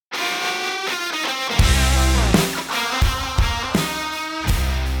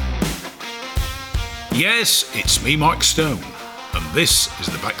Yes, it's me, Mark Stone, and this is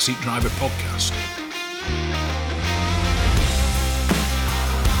the Backseat Driver Podcast.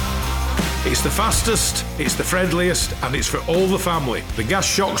 It's the fastest, it's the friendliest, and it's for all the family. The Gas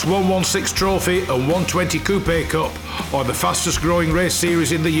Shocks 116 Trophy and 120 Coupe Cup are the fastest growing race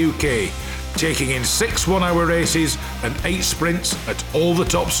series in the UK, taking in 6 one-hour races and 8 sprints at all the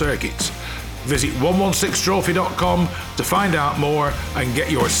top circuits. Visit 116trophy.com to find out more and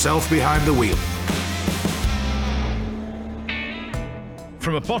get yourself behind the wheel.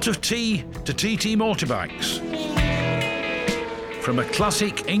 From a pot of tea to TT motorbikes. From a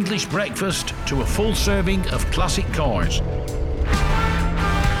classic English breakfast to a full serving of classic cars.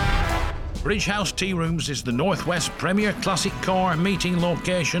 Bridge House Tea Rooms is the Northwest premier classic car meeting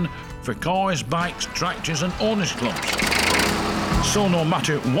location for cars, bikes, tractors and owners clubs. So no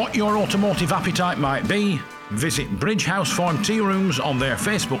matter what your automotive appetite might be, visit Bridge House Farm Tea Rooms on their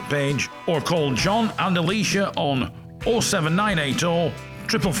Facebook page or call John and Alicia on 07980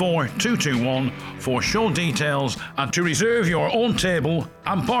 444 221 for show details and to reserve your own table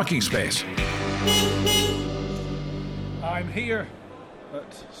and parking space. I'm here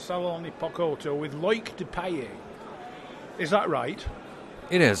at Salon EpocAuto with Loïc Depailler. Is that right?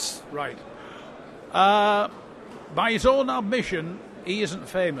 It is. Right. By his own admission, he isn't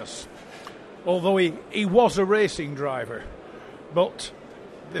famous, although he was a racing driver. But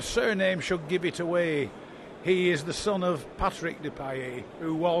the surname should give it away. He is the son of Patrick Depailler,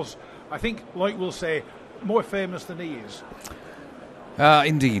 who was, I think, Loïc will say, more famous than he is.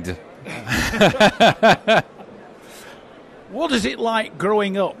 Indeed. What is it like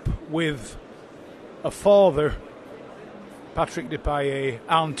growing up with a father, Patrick Depailler,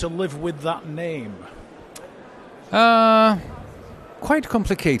 and to live with that name? Quite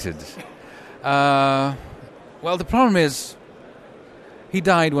complicated. Well, the problem is, he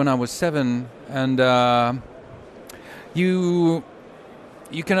died when I was 7, and you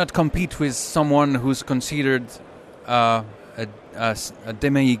cannot compete with someone who's considered a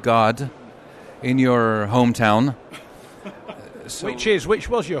demigod in your hometown. So which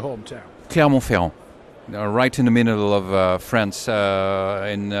was your hometown? Clermont-Ferrand, right in the middle of France,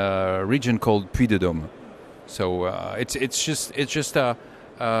 in a region called Puy-de-Dôme. So it's just a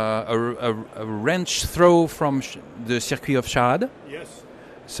wrench throw from the circuit of Charade. Yes.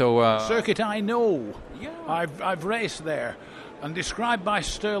 So circuit I know. Yeah. I've raced there, and described by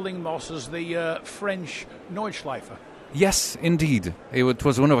Sterling Moss as the French Nordschleife. Yes, indeed. It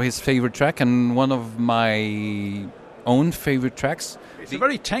was one of his favorite tracks and one of my own favorite tracks. It's a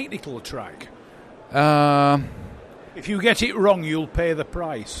very technical track. If you get it wrong, you'll pay the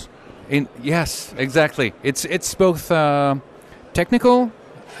price. Yes, exactly. It's both technical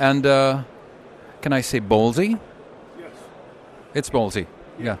and can I say ballsy? Yes. It's ballsy.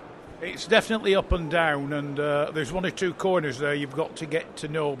 Yeah. It's definitely up and down, and there's 1 or 2 corners there you've got to get to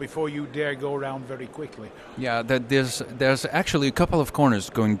know before you dare go around very quickly. Yeah, there's actually a couple of corners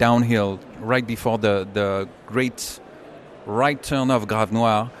going downhill right before the great right turn of Grave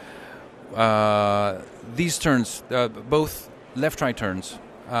Noir. These turns, both left-right turns,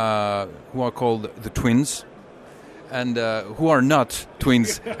 who are called the twins, and who are not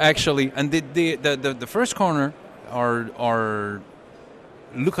twins actually. And the first corner are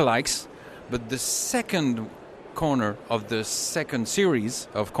lookalikes, but the second corner of the second series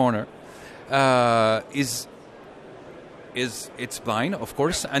of corner is it's blind, of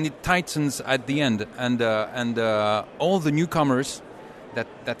course, and it tightens at the end, and all the newcomers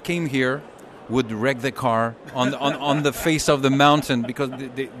that came here would wreck the car on the face of the mountain, because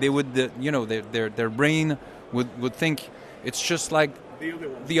they would their brain would think it's just like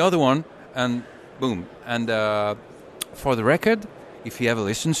the other one, and boom. And for the record, if he ever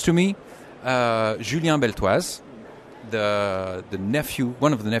listens to me, Julien Beltoise,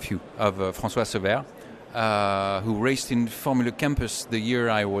 one of the nephew of François Sever, who raced in Formula Campus the year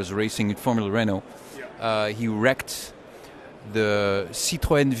I was racing in Formula Renault, he wrecked the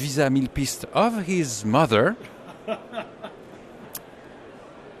Citroën Visa 1000 Piste of his mother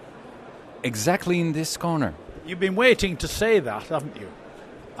exactly in this corner. You've been waiting to say that, haven't you?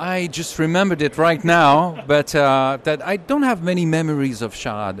 I just remembered it right now, but that I don't have many memories of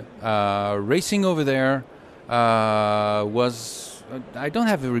Charade. Racing over there I don't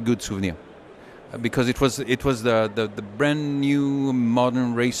have a very good souvenir, because it was the brand new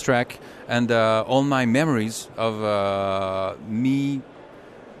modern racetrack, and all my memories of me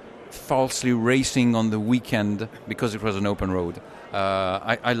falsely racing on the weekend, because it was an open road.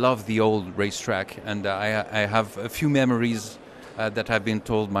 I love the old racetrack, and I have a few memories that have been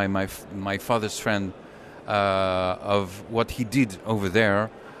told by my father's friend of what he did over there.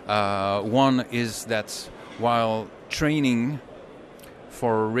 One is that while training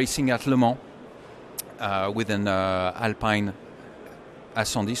for racing at Le Mans with an Alpine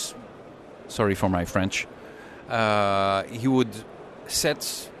A110, sorry for my French, he would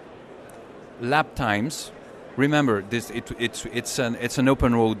set lap times. Remember, it's an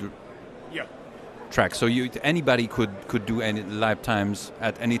open road track, so anybody could do any lap times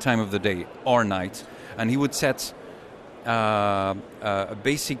at any time of the day or night, and he would set a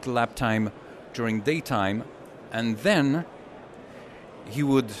basic lap time during daytime, and then he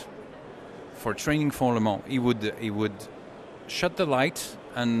would, for training for Le Mans, he would shut the light,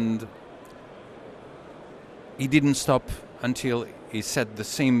 and he didn't stop until he set the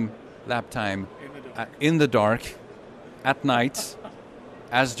same lap time in the dark at night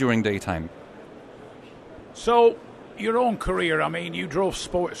as during daytime. So, your own career, I mean, you drove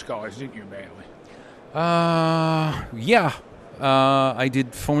sports cars, didn't you, mainly? Yeah. I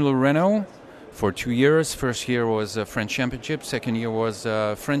did Formula Renault for 2 years. First year was a French championship. Second year was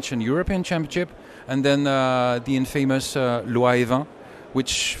French and European championship. And then the infamous Loi Evin,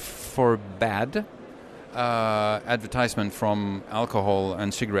 which forbade advertisement from alcohol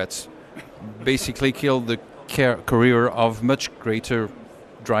and cigarettes. Basically killed the career of much greater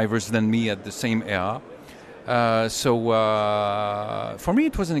drivers than me at the same era. So for me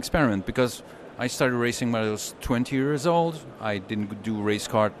it was an experiment, because I started racing when I was 20 years old. I didn't do race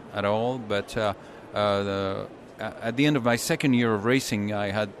car at all, but at the end of my second year of racing, I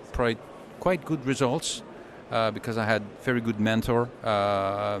had quite good results because I had very good mentor,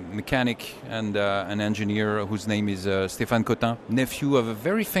 mechanic and an engineer whose name is Stéphane Cotin, nephew of a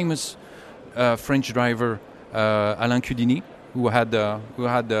very famous French driver, Alain Cudini, who had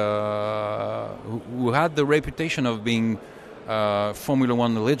the reputation of being Formula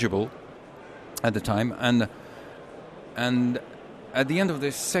One eligible at the time, and at the end of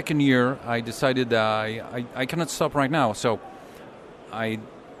the second year, I decided I cannot stop right now. So I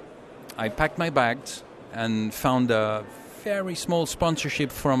packed my bags and found a very small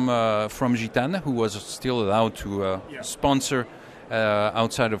sponsorship from Gitane, who was still allowed to sponsor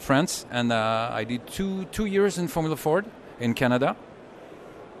outside of France, and I did two years in Formula Ford in Canada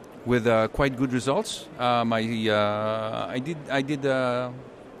with quite good results. My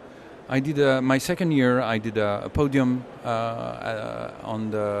second year, I did a podium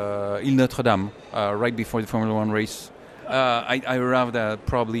on the Ile Notre-Dame right before the Formula One race. I arrived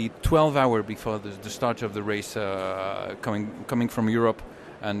probably 12 hours before the start of the race, coming from Europe,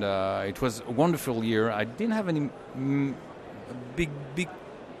 and it was a wonderful year. I didn't have any big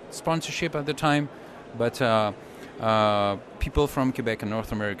sponsorship at the time, but people from Quebec and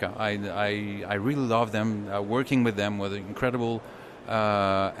North America, I really love them. Working with them was incredible.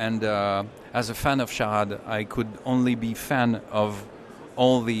 And as a fan of Charade, I could only be fan of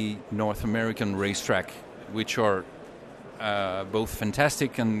all the North American racetrack, which are both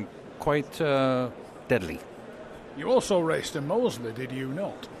fantastic and quite deadly. You also raced in Moseley, did you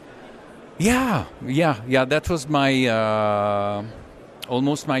not? Yeah. That was my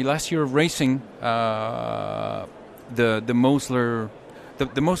almost my last year of racing. The Mosler.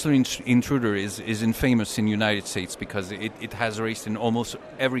 The Mosler Intruder is infamous in the United States because it has raced in almost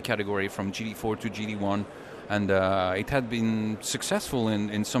every category from GT4 to GT1, and it had been successful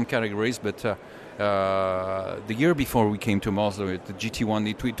in some categories, but the year before we came to Mosler, the GT1,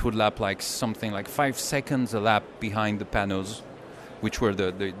 it would lap like something like 5 seconds a lap behind the Panos, which were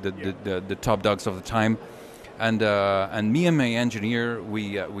the top dogs of the time. And me and my engineer,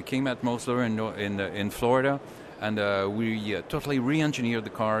 we came at Mosler in Florida, and we totally re-engineered the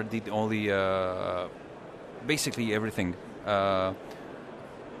car, did all the basically everything.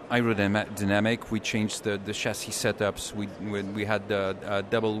 Aerodynamic, we changed the chassis setups. We had a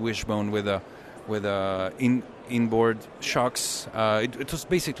double wishbone with inboard shocks. It was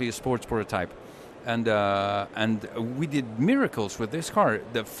basically a sports prototype, and we did miracles with this car.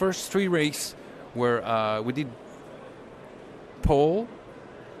 The first 3 races were we did pole,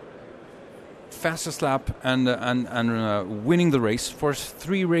 fastest lap, and winning the race for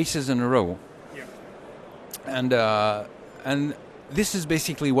 3 races in a row. Yeah. And this is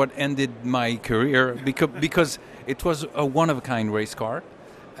basically what ended my career because it was a one-of-a-kind race car,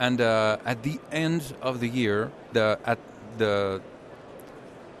 and at the end of the year, the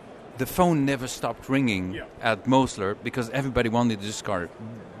phone never stopped ringing at Mosler because everybody wanted this car.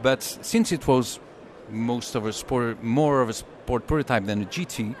 But since it was more of a sport prototype than a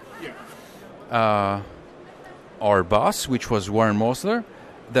GT, our boss, which was Warren Mosler,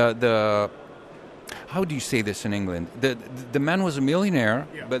 how do you say this in England? The man was a millionaire,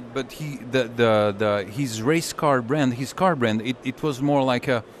 Yeah. but he his race car brand, it was more like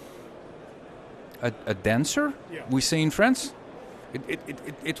a dancer. Yeah. We say in France.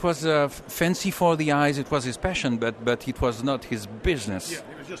 It was fancy for the eyes. It was his passion, but it was not his business. Yeah,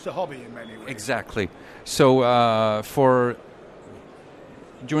 it was just a hobby in many ways. Exactly. So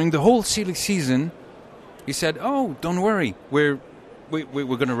during the whole silly season, he said, "Oh, don't worry, we're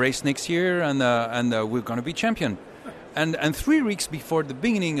going to race next year, and we're going to be champion." And 3 weeks before the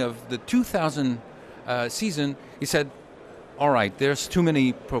beginning of the 2000 season, he said, "All right, there's too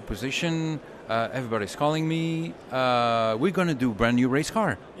many propositions. Everybody's calling me. We're going to do a brand new race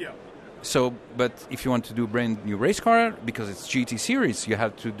car." Yeah. So, but if you want to do a brand new race car, because it's GT series, you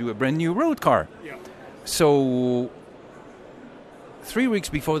have to do a brand new road car. Yeah. So 3 weeks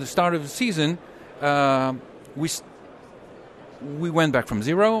before the start of the season, we went back from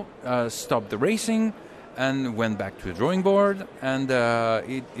zero, stopped the racing, and went back to the drawing board. And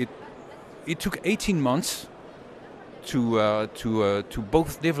it took 18 months to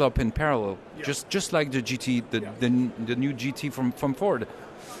both develop in parallel, Yeah. just like the GT, the new GT from Ford,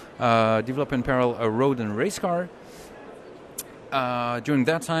 develop in parallel a road and race car. During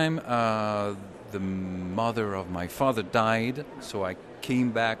that time, the mother of my father died, so I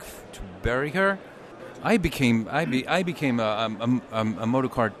came back to bury her. I became a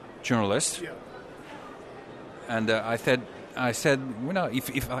motorcar journalist, Yeah. and I said, you know,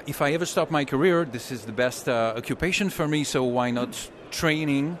 if I ever stop my career, this is the best occupation for me. So why not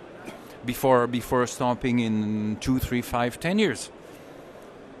training before stopping in 2, 3, 5, 10 years?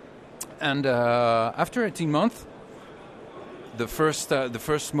 And after 18 months, the first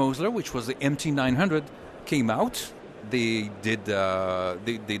Mosler, which was the MT900, came out. They did.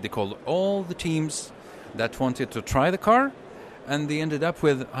 They called all the teams that wanted to try the car, and they ended up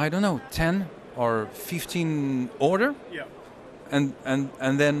with, I don't know, 10 or 15 order. Yeah. And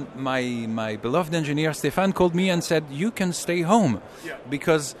then my beloved engineer Stefan called me and said, "You can stay home, Yeah.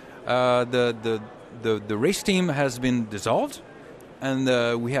 because the race team has been dissolved, and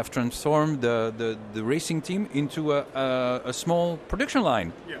we have transformed the racing team into a small production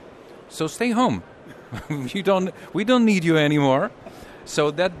line. Yeah. So stay home. We don't need you anymore."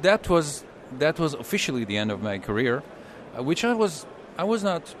 So that was officially the end of my career, which I was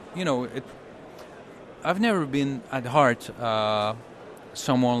not, you know. I've never been at heart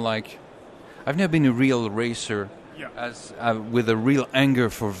someone like, I've never been a real racer, Yeah. as with a real anger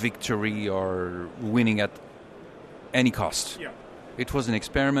for victory or winning at any cost. Yeah. It was an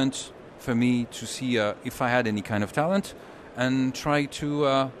experiment for me to see if I had any kind of talent and try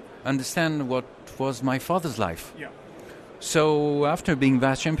to understand what was my father's life. Yeah. So after being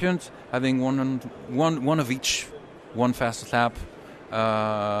vast champions, having one of each, one fastest lap,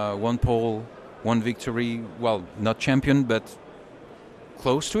 one pole, one victory, well, not champion, but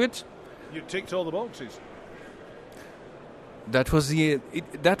close to it. You ticked all the boxes. That was the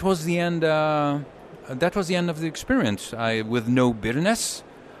end. That was the end of the experience. With no bitterness.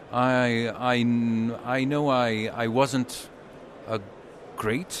 I know I wasn't a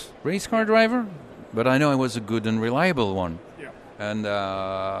great race car driver, but I know I was a good and reliable one. Yeah. And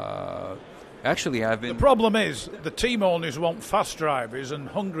actually, I've been. The problem is the team owners want fast drivers and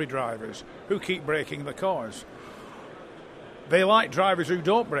hungry drivers who keep breaking the cars. They like drivers who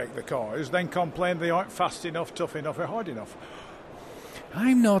don't break the cars, then complain they aren't fast enough, tough enough, or hard enough.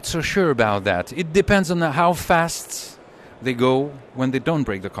 I'm not so sure about that. It depends on how fast they go when they don't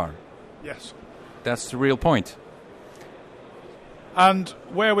break the car. Yes. That's the real point. And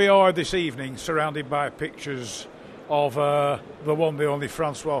where we are this evening, surrounded by pictures of the one, the only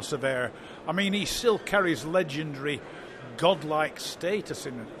Francois Sever. I mean, he still carries legendary, godlike status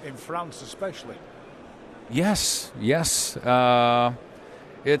in France, especially. Yes. It's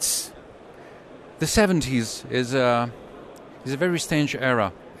the 70s is a very strange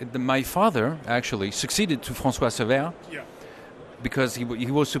era. My father actually succeeded to Francois Sever. Yeah. Because he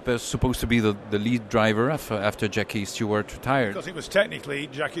was supposed to be the lead driver after Jackie Stewart retired. Because it was technically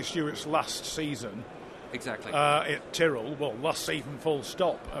Jackie Stewart's last season. Exactly. At Tyrrell, well, last season full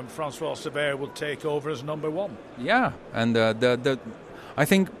stop, and Francois Sever would take over as number one. Yeah, and I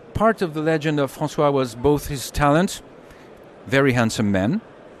think part of the legend of Francois was both his talent, very handsome man,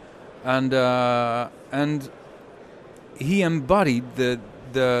 and he embodied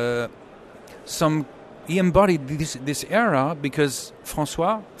He embodied this era because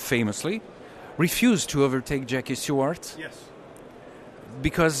Francois famously refused to overtake Jackie Stewart. Yes.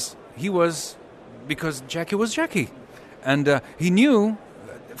 Because Jackie was Jackie, and he knew,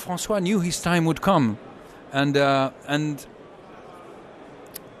 Francois knew his time would come, and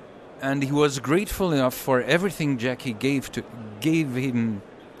and he was grateful enough for everything Jackie gave it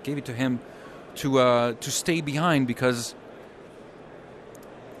to him to stay behind, because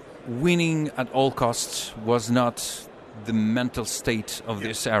winning at all costs was not the mental state of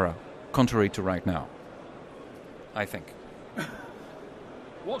this era, contrary to right now, I think.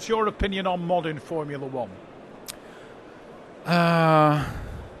 What's your opinion on modern Formula One?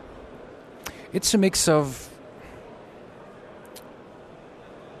 It's a mix of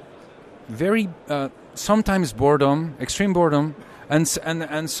very sometimes boredom, extreme boredom, and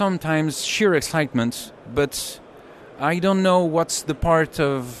sometimes sheer excitement. But I don't know what's the part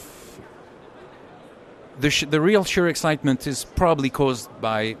of the real sheer excitement is probably caused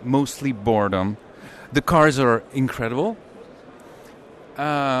by mostly boredom. The cars are incredible,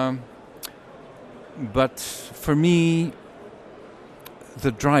 but for me,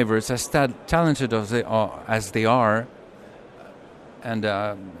 the drivers, as talented as they are, and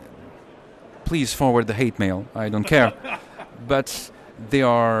please forward the hate mail, I don't care, but they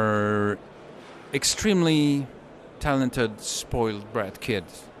are extremely talented, spoiled brat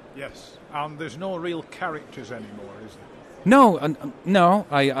kids. Yes, and there's no real characters anymore, is there? No,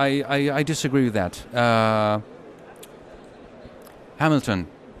 I disagree with that. Hamilton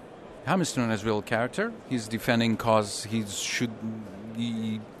has real character. He's defending cause he's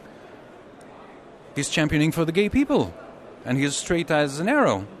championing for the gay people, and he's straight as an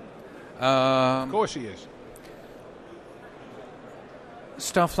arrow. Of course he is.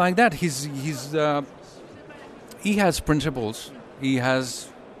 Stuff like that. He has principles.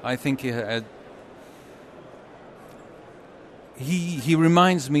 I think he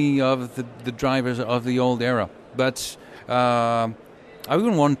reminds me of the drivers of the old era. But I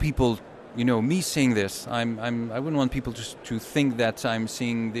wouldn't want people, me saying this. I wouldn't want people to think that I'm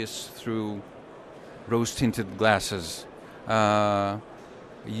seeing this through rose-tinted glasses. François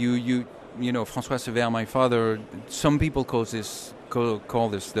Sever, my father. Some people call this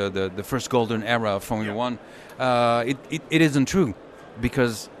the first golden era of Formula One. It isn't true,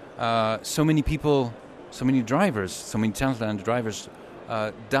 because so many people, so many drivers, so many talented drivers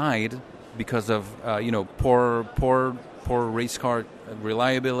died because of poor race car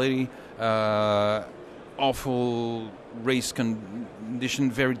reliability, awful race condition,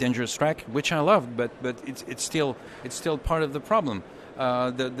 very dangerous track, which I love, but it's still part of the problem.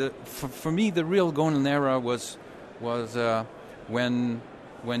 For me, the real golden era was when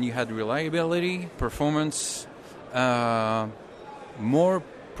you had reliability, performance, more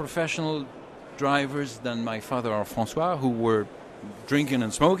professional drivers than my father or François, who were drinking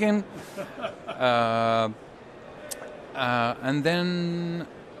and smoking, and then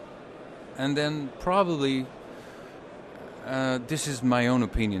probably this is my own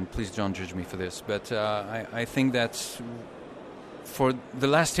opinion. Please don't judge me for this, but I think that for the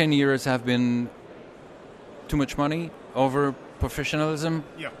last 10 years have been too much money over professionalism,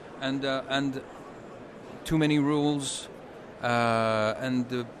 and too many rules,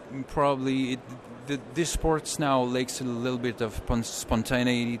 and probably this sports now lacks a little bit of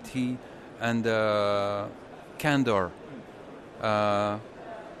spontaneity and candor.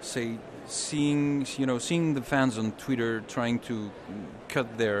 Seeing the fans on Twitter trying to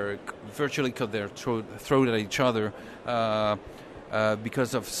virtually cut their throat at each other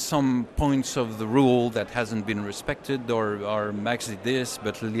because of some points of the rule that hasn't been respected, or Max did this,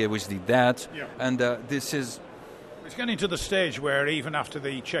 but Lewis did that, and this is. It's getting to the stage where even after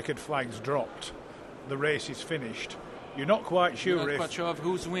the checkered flag's dropped, the race is finished. You're not quite sure of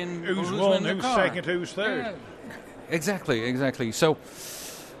who's won, who's second, who's third. Yeah. Exactly. So,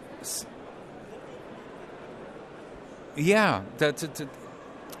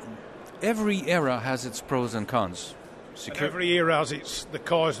 every era has its pros and cons. And every era has its the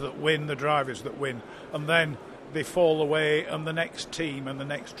cars that win, the drivers that win, and then they fall away, and the next team and the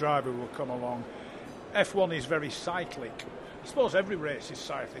next driver will come along. F1 is very cyclic. I suppose every race is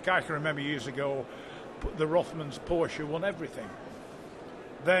cyclic. I can remember years ago, the Rothmans Porsche won everything.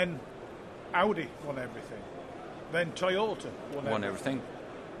 Then Audi won everything. Then Toyota won everything.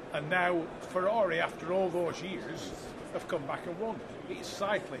 And now Ferrari, after all those years, have come back and won. It's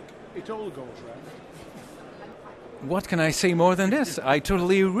cyclic. It all goes round. What can I say more than this? I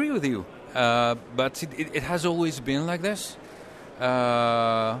totally agree with you. But it has always been like this.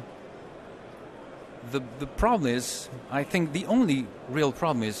 The problem is, I think the only real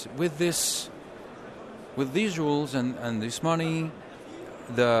problem is with these rules and this money,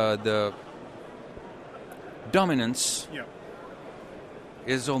 the dominance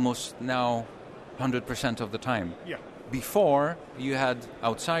is almost now 100% of the time. Before, you had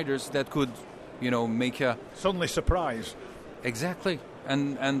outsiders that could, make a... Suddenly surprise. Exactly.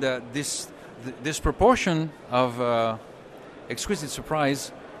 and this proportion of exquisite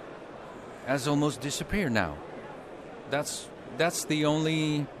surprise has almost disappeared now. That's the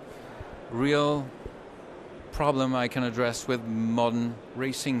only real problem I can address with modern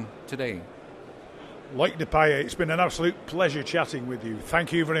racing today. Loïc Depailler, it's been an absolute pleasure chatting with you.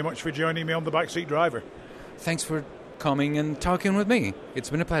 Thank you very much for joining me on The Backseat Driver. Thanks for coming and talking with me. It's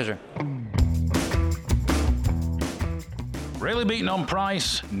been a pleasure. Really beaten on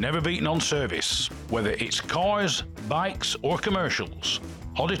price, never beaten on service. Whether it's cars, bikes or commercials,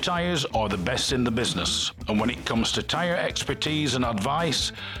 Hodder Tyres are the best in the business. And when it comes to tyre expertise and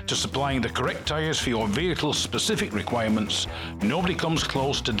advice to supplying the correct tyres for your vehicle's specific requirements, nobody comes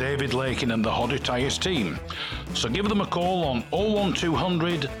close to David Lakin and the Hodder Tyres team. So give them a call on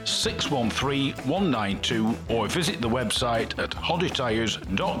 01200 613 192 or visit the website at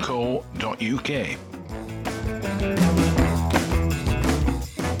hoddertyres.co.uk.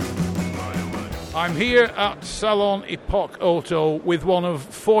 I'm here at Salon EpocAuto with one of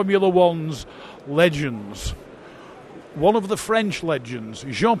Formula One's legends, one of the French legends,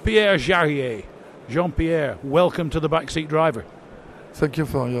 Jean-Pierre Jarier. Jean-Pierre, welcome to The Backseat Driver. Thank you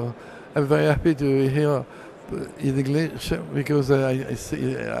for your... I'm very happy to be here in English because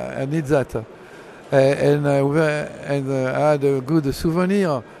I need that. And I had a good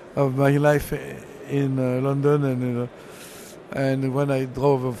souvenir of my life in London and when I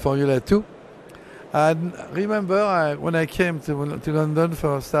drove Formula 2. I remember when I came to London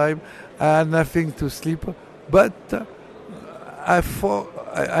first time, I had nothing to sleep, but I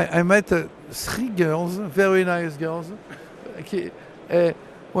met 3 girls, very nice girls.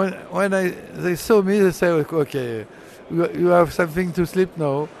 When they saw me, they said, "Okay, you have something to sleep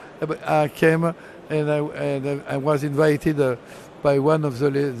now." I came and I was invited by one of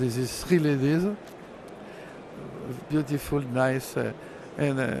these 3 ladies, beautiful, nice,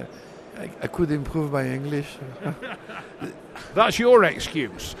 and. I could improve my English. That's your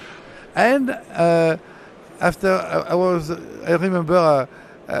excuse. And after I remember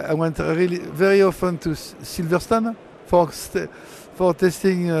I went really very often to Silverstone for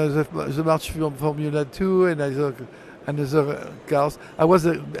testing the March Formula 2 and other cars. I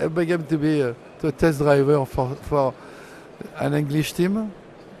began to be a test driver for an English team.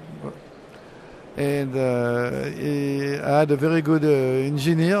 And I had a very good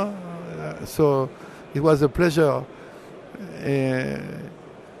engineer. So it was a pleasure, and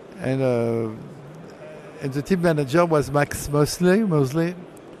the team manager was Max Mosley,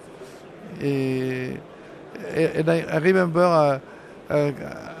 and I remember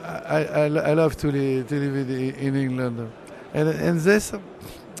I love to live in England, and this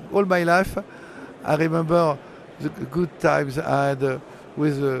all my life I remember the good times I had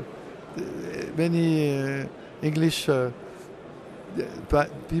with many English.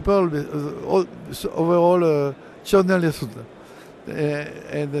 People, overall journalists,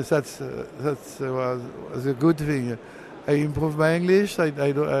 and that was a good thing. I improved my English. I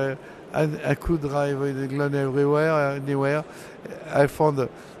could drive in England anywhere. I found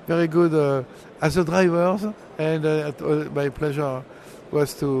very good as a driver, and my pleasure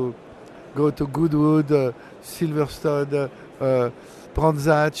was to go to Goodwood, Silverstone, Brands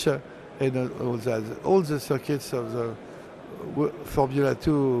Hatch, and all the circuits of the Formula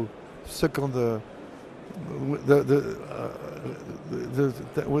 2 second the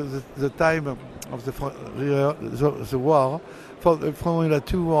time of the war, for the Formula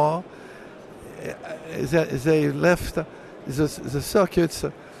 2 war, they left the circuits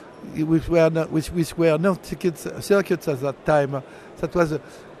which were not circuits at that time. That was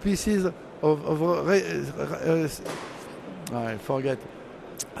pieces of I forget.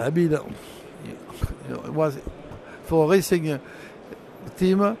 I mean, it was for a racing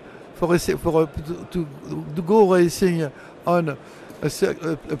team, to go racing on a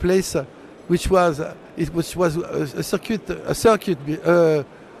place which was a circuit. It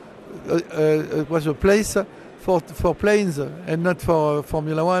was a place for planes and not for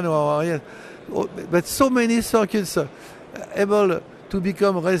Formula One but so many circuits able to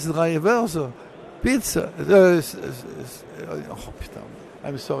become race drivers. Pits.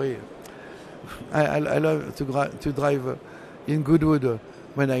 I'm sorry. I love to drive in Goodwood.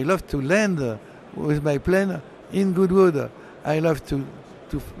 When I love to land with my plane in Goodwood, I love to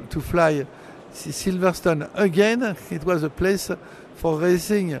fly Silverstone again. It was a place for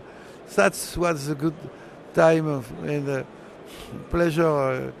racing. That was a good time, and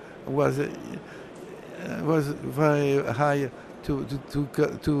pleasure was very high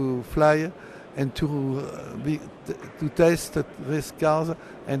to fly and to test these cars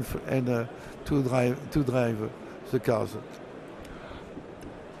and to drive the cars.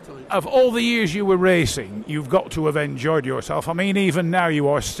 Of all the years you were racing, you've got to have enjoyed yourself. I mean, even now you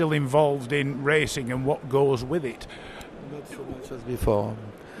are still involved in racing and what goes with it. Not so much as before,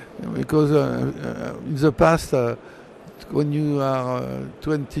 because in the past, when you are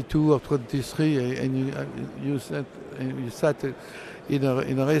 22 or 23 and you sat in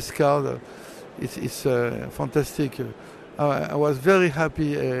a race car, it's fantastic. I was very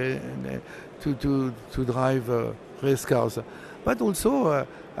happy to drive race cars, but also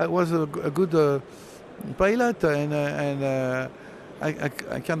I was a good pilot, and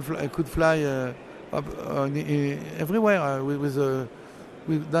I could fly everywhere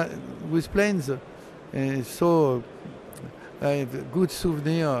with planes. So I have good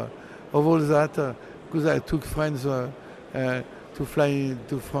souvenir of all that because I took friends to fly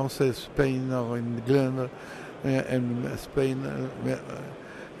to France, Spain, or England, and Spain,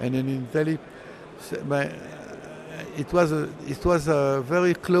 and in Italy. But it was a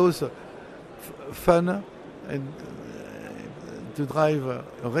very close fun and to drive a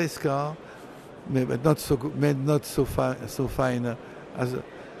race car, but not so good, not so fine as a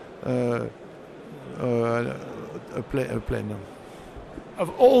plane. Of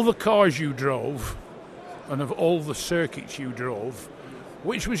all the cars you drove and of all the circuits you drove,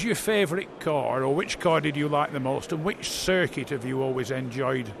 which was your favourite car, or which car did you like the most, and which circuit have you always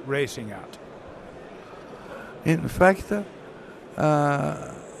enjoyed racing at? In fact,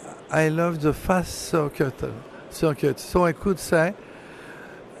 I love the fast circuit. So I could say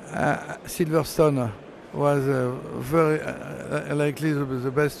Silverstone was very likely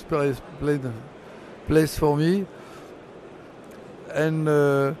the best place for me. And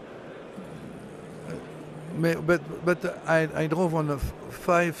but I drove on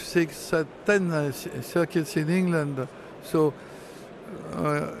 5, 6, 10 circuits in England. So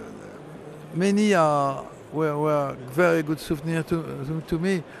many were very good souvenirs to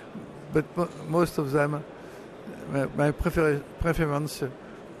me, but most of them, my preference,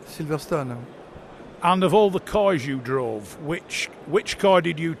 Silverstone. And of all the cars you drove, which car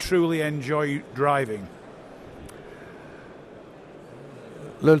did you truly enjoy driving?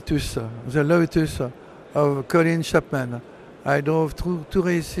 The Lotus of Colin Chapman. I drove two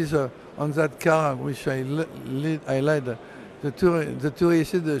races on that car, which I led. The two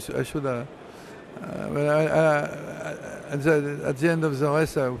races I should have. At the end of the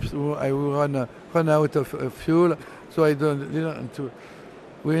race, I will run out of fuel, so I didn't to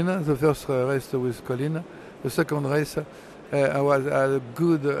win the first race with Colin. The second race, I was at a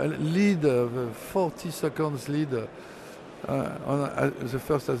good lead, 40 seconds lead on the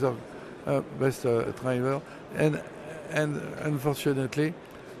first as a best driver, and unfortunately,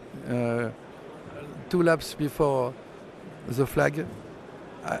 2 laps before the flag,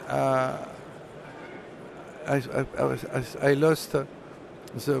 I lost the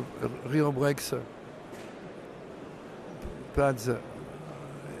rear brakes pads.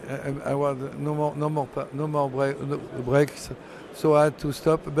 I was no more brakes, so I had to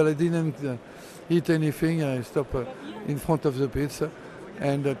stop. But I didn't hit anything. I stopped in front of the pits,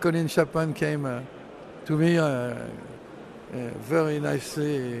 and Colin Chapman came to me very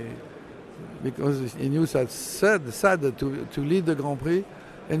nicely, because he knew that sad to lead the Grand Prix,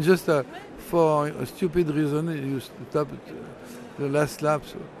 and just for a stupid reason you stopped the last lap.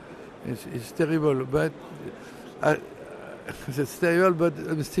 So it's terrible, but it's terrible, but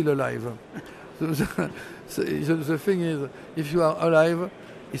I'm still alive. So the thing is, if you are alive,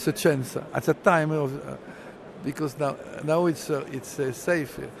 it's a chance. At the time because now it's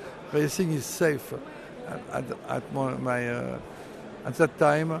safe. Racing is safe. At that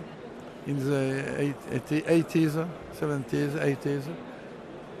time, in the 80s, 70s,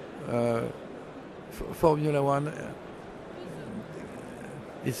 80s, Formula One,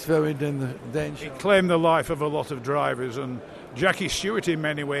 it's very dangerous. It claimed the life of a lot of drivers, and Jackie Stewart in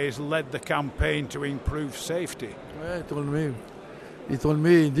many ways led the campaign to improve safety. Yeah, he told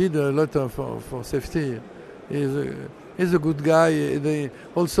me he did a lot for safety. He's a good guy.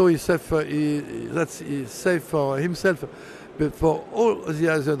 Also, he's safe for himself, but for all the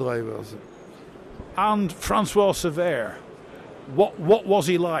other drivers. And Francois Sever, what was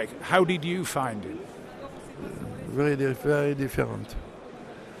he like? How did you find him? Very different.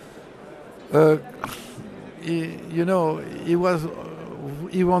 He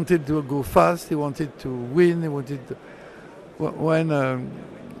wanted to go fast. He wanted to win. He wanted to, when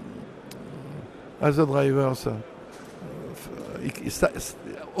other drivers,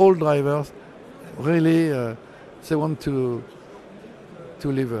 all drivers, really they want to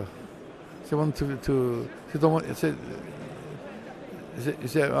live. They want to they don't want.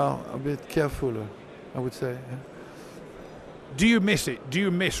 They are a bit careful, I would say. Do you miss it? Do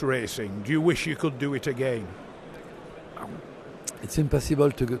you miss racing? Do you wish you could do it again? It's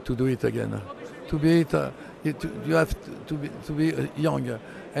impossible to do it again. To be it, you have to be young,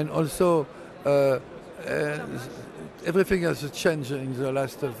 and also everything has changed in the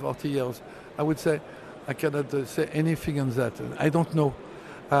last 40 years. I would say I cannot say anything on that. I don't know.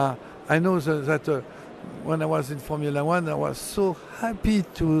 I know that when I was in Formula One, I was so happy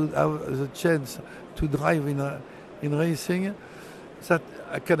to have the chance to drive in racing that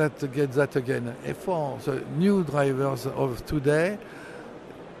I cannot get that again. And for the new drivers of today,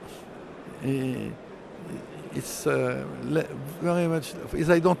 it's very much,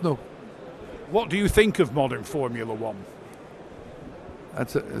 I don't know. What do you think of modern Formula One?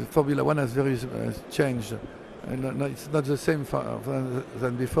 Formula One has very changed. And it's not the same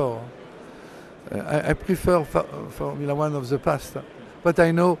than before. I prefer Formula One of the past. But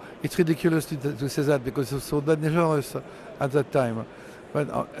I know it's ridiculous to say that because it's so dangerous at that time. But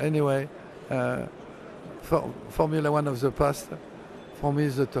anyway, Formula One of the past, for me,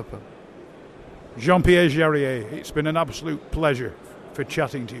 is the top. Jean-Pierre Jarier, it's been an absolute pleasure for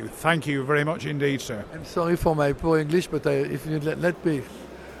chatting to you. Thank you very much indeed, sir. I'm sorry for my poor English, but if you let me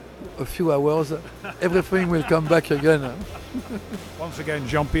a few hours, everything will come back again. Once again,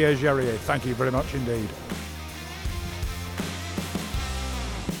 Jean-Pierre Jarier, thank you very much indeed.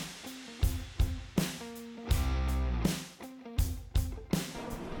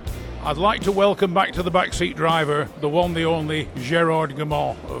 I'd like to welcome back to the backseat driver, the one, the only, Gerard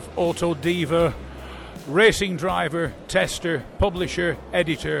Gamont of Auto Diva, racing driver, tester, publisher,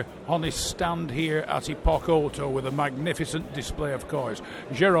 editor, on his stand here at EpocAuto with a magnificent display of cars.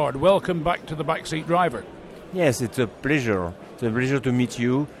 Gerard, welcome back to the backseat driver. Yes, it's a pleasure. It's a pleasure to meet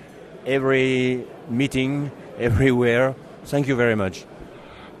you. Every meeting, everywhere. Thank you very much.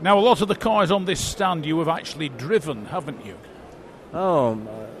 Now, a lot of the cars on this stand you have actually driven, haven't you? Oh,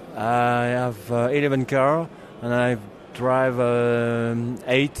 I have 11 cars, and I drive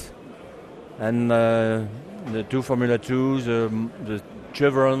 8, and the 2 Formula 2s, the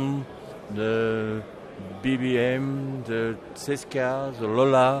Chevron, the BBM, the Cesca, the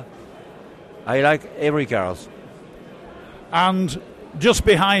Lola. I like every cars. And just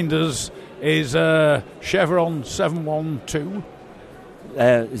behind us is Chevron 712.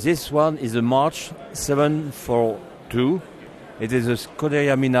 This one is a March 742. It is a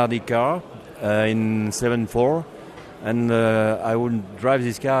Scuderia Minardi car in 7.4, and I will drive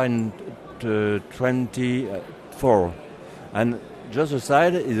this car in 24. And just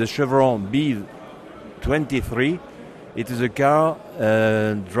aside is a Chevron B23. It is a car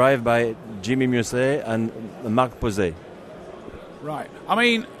driven by Jimmy Musset and Marc Posey. Right. I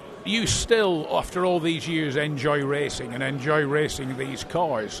mean, you still, after all these years, enjoy racing and enjoy racing these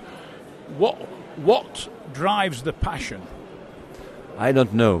cars. What drives the passion? I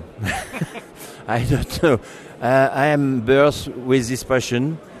don't know. I don't know. I am birthed with this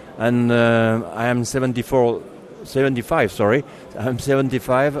passion, and I am 75, sorry. I'm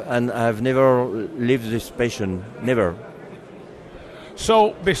 75, and I've never lived this passion, never.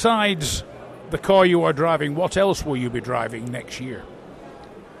 So, besides the car you are driving, what else will you be driving next year?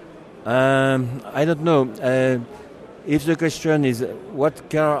 I don't know. If the question is what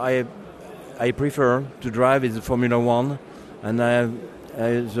car I prefer to drive is the Formula One, and I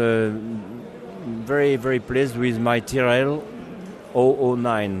was very, very pleased with my Tyrrell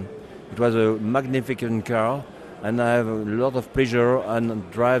 009. It was a magnificent car, and I have a lot of pleasure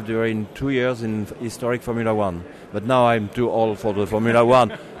and drive during 2 years in historic Formula One. But now I'm too old for the Formula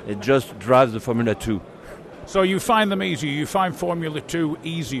One. It just drives the Formula 2. So you find them easier? You find Formula 2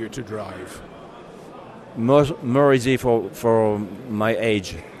 easier to drive? More easy for my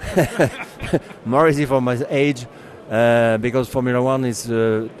age. More easy for my age because Formula 1 is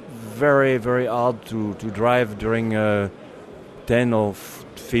very, very hard to drive during 10 or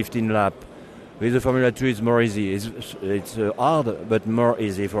 15 laps. With the Formula 2 it's more easy. It's hard but more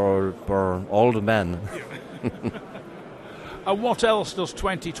easy for old man. And what else does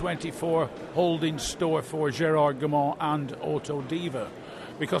 2024 hold in store for Gerard Gamont and Auto Diva?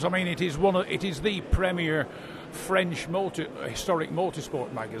 Because I mean, it is the premier French historic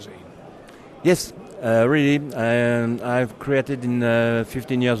motorsport magazine. Yes, really. I've created in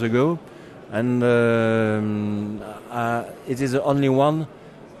 15 years ago, and it is the only one.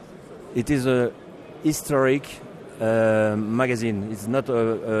 It is a historic magazine. It's not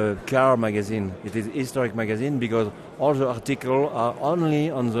a car magazine. It is a historic magazine because all the articles are only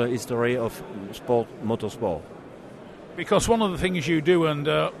on the history of motorsport. Because one of the things you do, and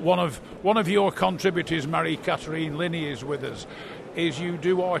one of your contributors, Marie-Catherine Linney, is with us, is you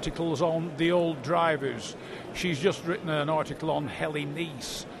do articles on the old drivers. She's just written an article on Heli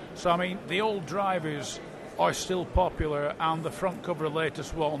Nice. So, I mean, the old drivers are still popular, and the front cover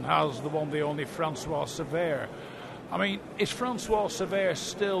latest one has the one, the only Francois Sever. I mean, is Francois Sever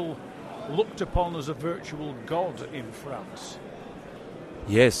still looked upon as a virtual god in France?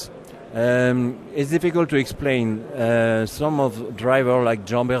 Yes. It's difficult to explain. Some of drivers like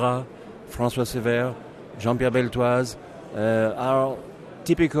Jean Bérat, François Sever, Jean-Pierre Beltoise are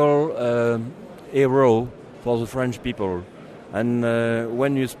typical hero for the French people. And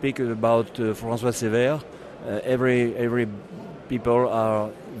when you speak about François Sever, every people are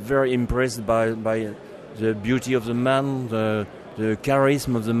very impressed by the beauty of the man, the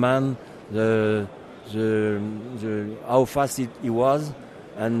charisma of the man, the how fast he was.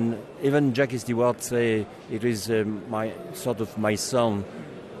 And even Jackie Stewart say it is my son,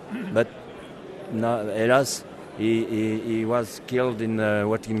 but now, alas, he was killed in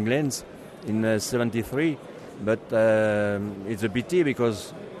Watkins Glen in '73. But it's a pity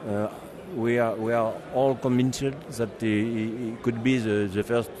because we are all convinced that he could be the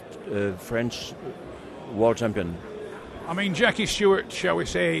first French world champion. I mean, Jackie Stewart, shall we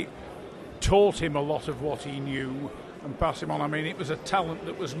say, taught him a lot of what he knew and passed him on. I mean, it was a talent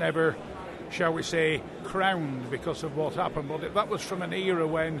that was never, shall we say, crowned because of what happened. But that was from an era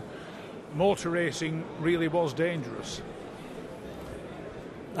when motor racing really was dangerous.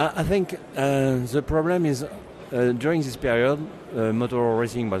 I think the problem is during this period, motor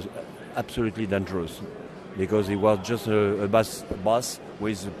racing was absolutely dangerous because it was just a bus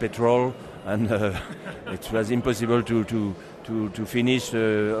with petrol, and it was impossible to finish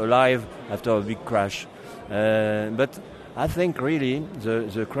alive after a big crash. But I think really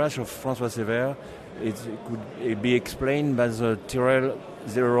the crash of François Sever could be explained by the Tyrrell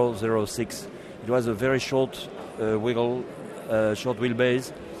 006. It was a very short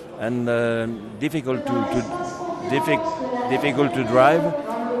wheelbase and difficult to drive.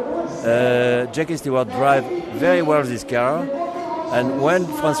 Jackie Stewart drive very well this car, and when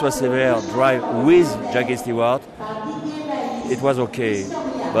François Sever drive with Jackie Stewart, it was okay.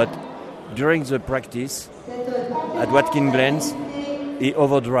 But during the practice at Watkins Glen, he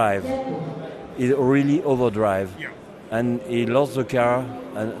overdrive. He really overdrive, and he lost the car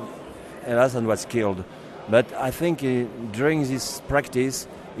and was killed. But I think during this practice,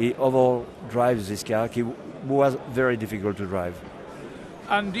 he overdrives this car. He was very difficult to drive.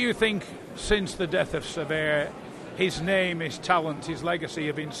 And do you think, since the death of Sever, his name, his talent, his legacy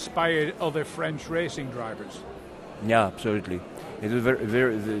have inspired other French racing drivers? Yeah, absolutely. It was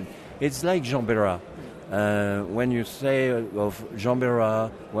very it's like Jean Bérat. When you say of Jean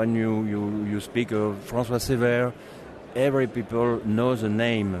Bérat, when you speak of François Sever, every people knows the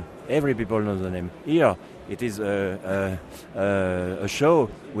name. Every people knows the name. Here, it is a show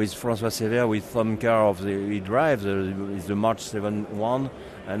with François Sever with some car he drives. Is the March 7-1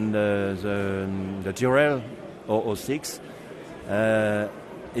 and the Tyrrell 006.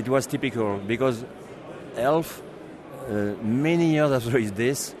 It was typical because Elf, many years after his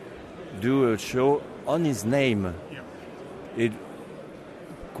death, do a show on his name. It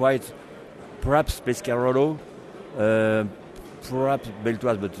quite perhaps Pescarolo, perhaps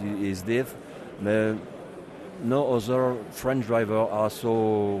Beltoise, but he is dead. No other French driver are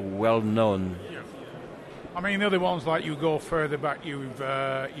so well known. I mean, the other ones, like you go further back, you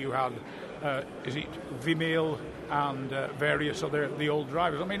had is it Vimel and various other the old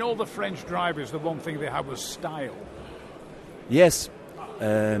drivers. I mean, all the French drivers, the one thing they had was style. Yes,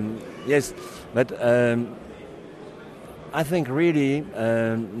 yes, but I think really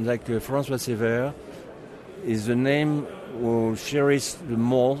like François Sever is the name who cherished the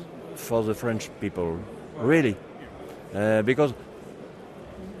more for the French people, really, because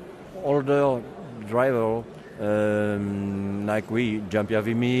older driver like Jean-Pierre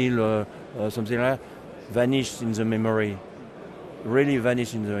Vimel or something like that, vanished in the memory. Really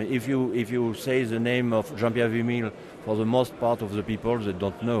vanished in the memory. If you say the name of Jean-Pierre Vimel, for the most part of the people, they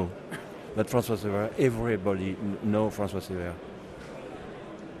don't know. But François Sever, everybody knows François Sever.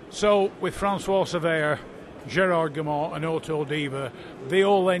 So with François Sever, Gérard Gamont and Auto Diva, they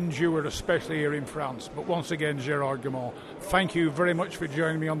all endured, especially here in France. But once again, Gérard Gamont, thank you very much for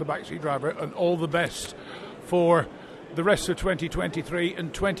joining me on the Backseat Driver, and all the best for the rest of 2023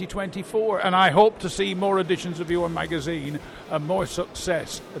 and 2024. And I hope to see more editions of your magazine and more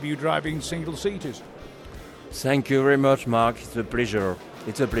success of you driving single-seaters. Thank you very much, Mark. It's a pleasure.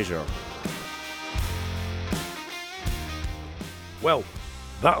 It's a pleasure. Well,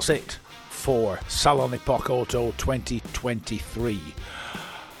 that's it for Salon EpocAuto 2023.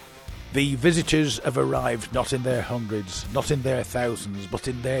 The visitors have arrived not in their hundreds, not in their thousands, but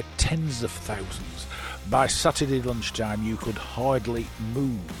in their tens of thousands. By Saturday lunchtime, you could hardly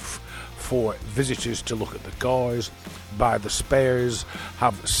move for visitors to look at the cars, buy the spares,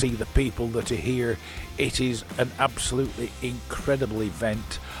 see the people that are here. It is an absolutely incredible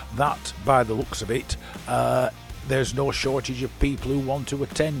event that, by the looks of it, there's no shortage of people who want to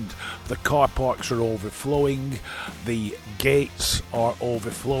attend. The car parks are overflowing, the gates are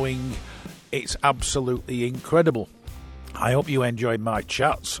overflowing. It's absolutely incredible. I hope you enjoyed my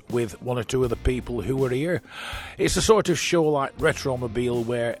chats with one or two of the people who were here. It's a sort of show like Retromobile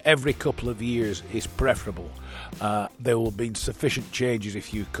where every couple of years is preferable. There will be sufficient changes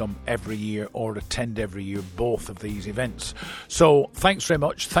if you come every year or attend every year both of these events. So thanks very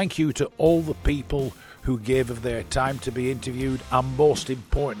much. Thank you to all the people who gave of their time to be interviewed, and most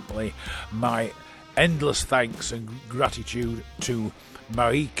importantly, my endless thanks and gratitude to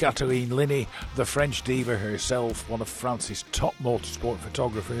Marie-Catherine Linney, the French diva herself, one of France's top motorsport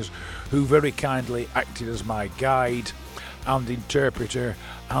photographers, who very kindly acted as my guide and interpreter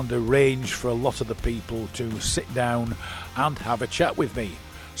and arranged for a lot of the people to sit down and have a chat with me.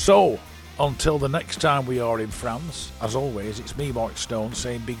 So, until the next time we are in France, as always, it's me, Mark Stone,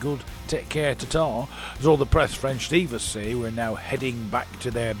 saying be good, take care, ta-ta. As all the press French divas say, we're now heading back to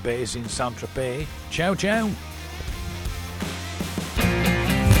their base in Saint-Tropez. Ciao, ciao.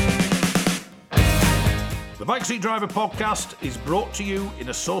 The Backseat Driver podcast is brought to you in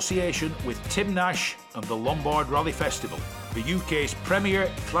association with Tim Nash and the Lombard Rally Festival, the UK's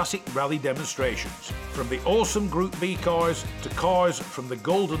premier classic rally demonstrations. From the awesome Group B cars to cars from the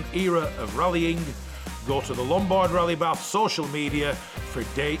golden era of rallying, go to the Lombard Rally Bath social media for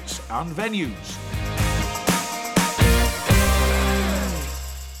dates and venues.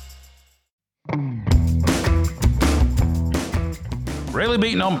 Rarely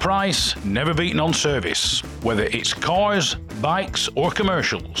beaten on price, never beaten on service. Whether it's cars, bikes or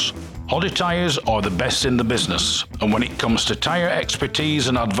commercials, Hodder Tyres are the best in the business. And when it comes to tyre expertise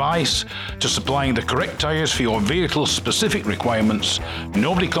and advice to supplying the correct tyres for your vehicle's specific requirements,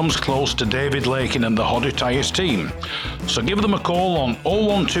 nobody comes close to David Lakin and the Hodder Tyres team. So give them a call on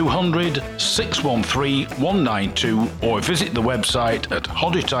 01200 613 192 or visit the website at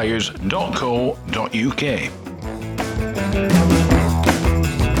hoddertyres.co.uk.